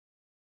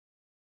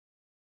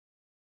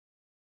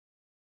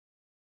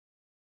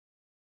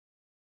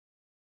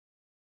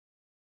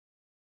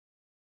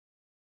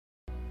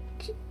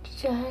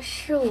这还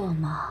是我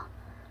吗？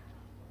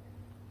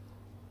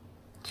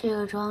这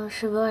个妆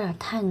是不是有点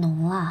太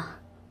浓了？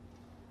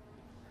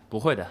不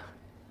会的。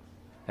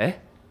哎，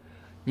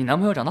你男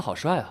朋友长得好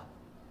帅啊！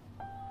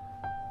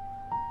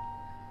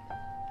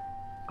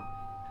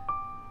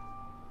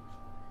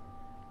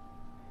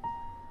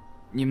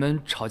你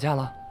们吵架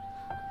了？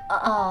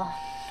哦，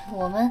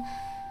我们。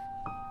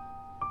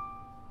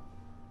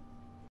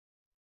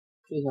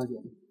谢小姐，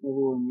要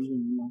不您给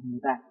您男朋友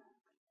带？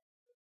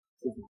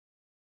谢谢。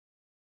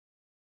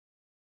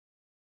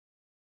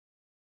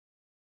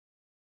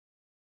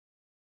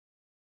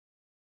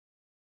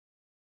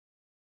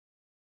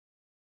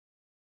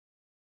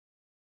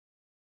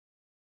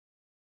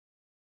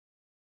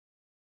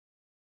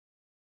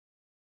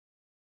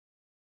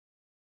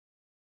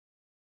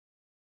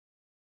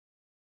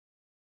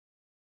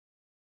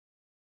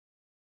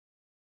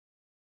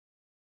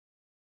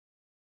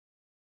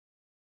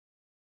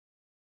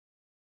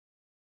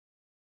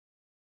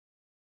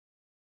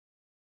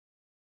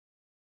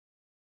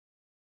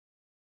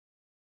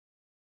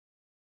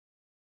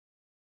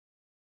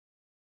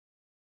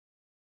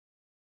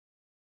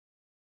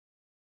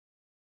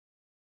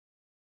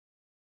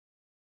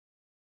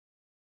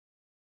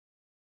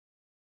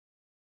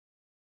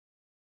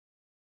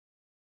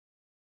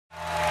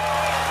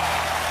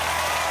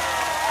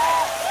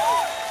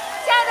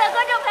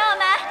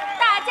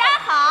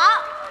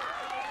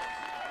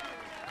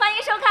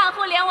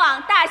互联网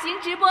大型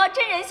直播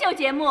真人秀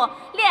节目《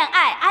恋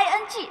爱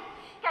ING》，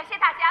感谢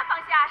大家放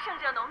下胜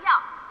者农药，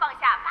放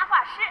下八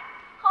卦诗，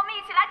和我们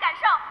一起来感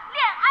受恋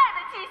爱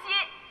的气息。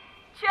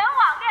全网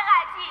恋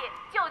爱季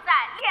就在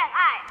恋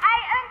爱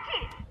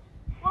ING，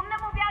 我们的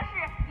目标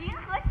是银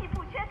河系不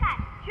缺钙，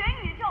全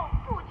宇宙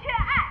不缺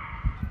爱。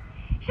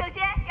首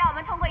先，让我们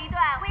通过一段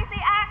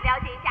VCR 了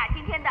解一下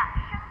今天的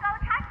身高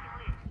差情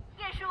侣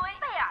叶舒薇、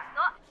贝尔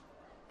多，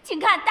请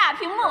看大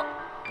屏幕。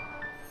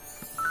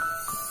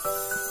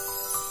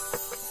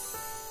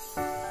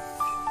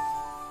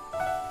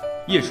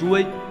叶舒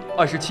薇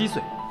，27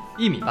岁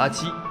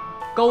，1.87米，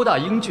高大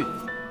英俊，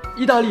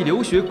意大利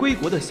留学归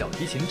国的小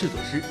提琴制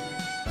作师，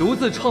独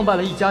自创办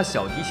了一家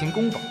小提琴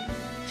工坊，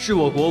是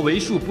我国为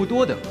数不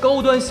多的高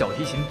端小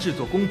提琴制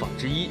作工坊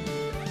之一。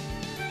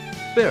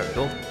贝尔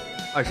多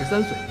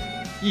，23岁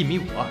，1.52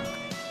米，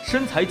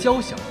身材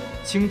娇小，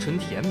清纯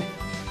甜美，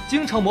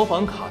经常模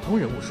仿卡通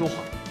人物说话，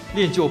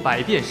练就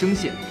百变声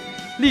线，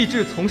立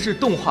志从事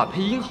动画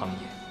配音行业，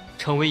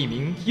成为一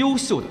名优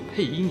秀的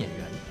配音演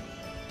员。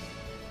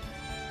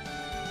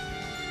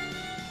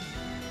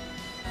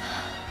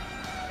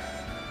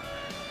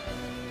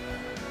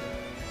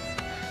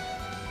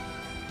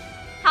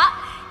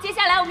接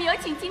下来我们有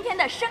请今天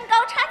的身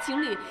高差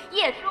情侣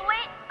叶舒薇、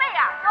贝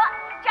尔多，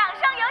掌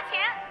声有请。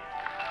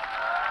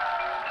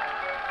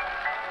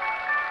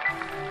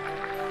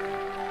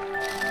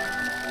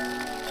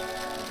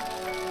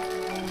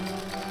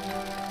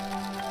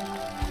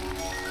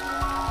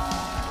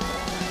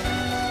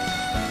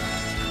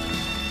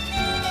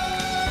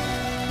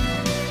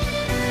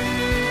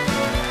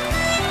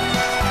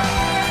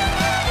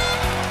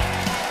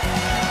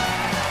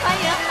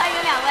欢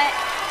迎两位。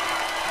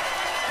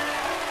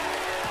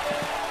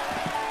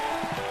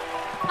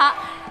好，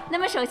那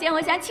么首先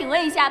我想请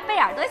问一下贝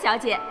尔多小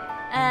姐，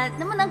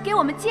能不能给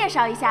我们介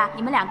绍一下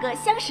你们两个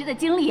相识的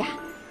经历呀？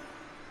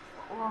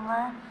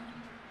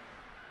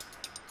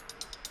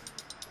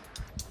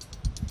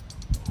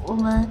我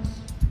们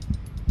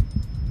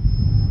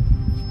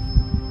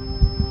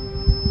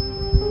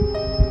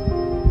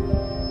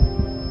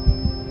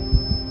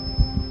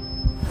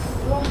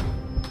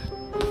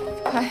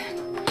快，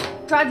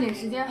抓紧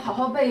时间好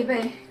好背一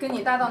背跟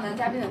你搭档男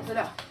嘉宾的资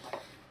料。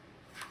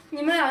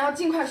你们俩要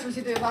尽快熟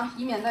悉对方，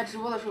以免在直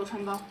播的时候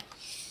穿帮。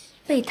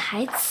背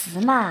台词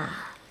嘛，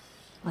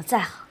我在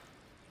行。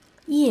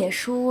叶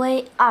舒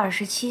薇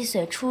，27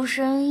岁，出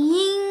身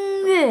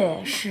音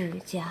乐世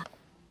家。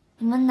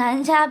你们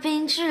男嘉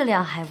宾质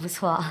量还不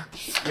错。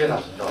叶大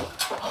神到了，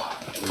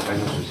你赶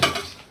紧熟悉熟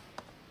悉。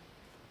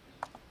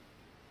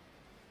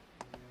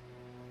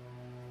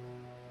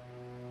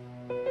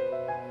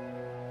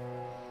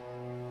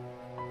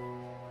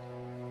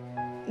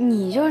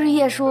你就是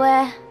叶舒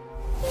薇？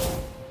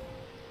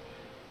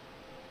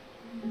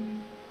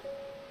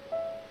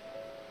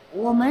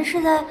我们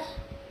是在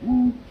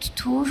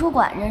图书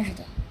馆认识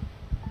的。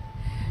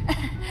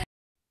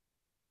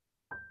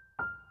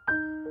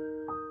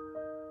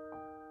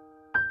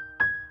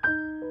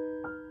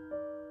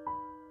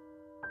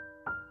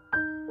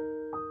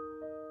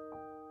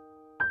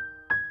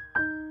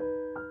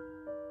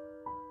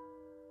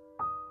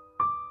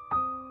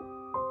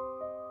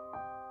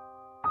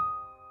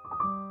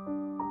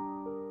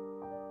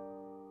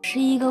是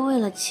一个为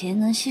了钱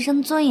能牺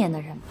牲尊严的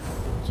人吧，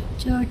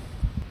就是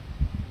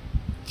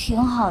挺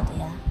好的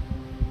呀，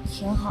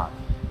挺好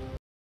的。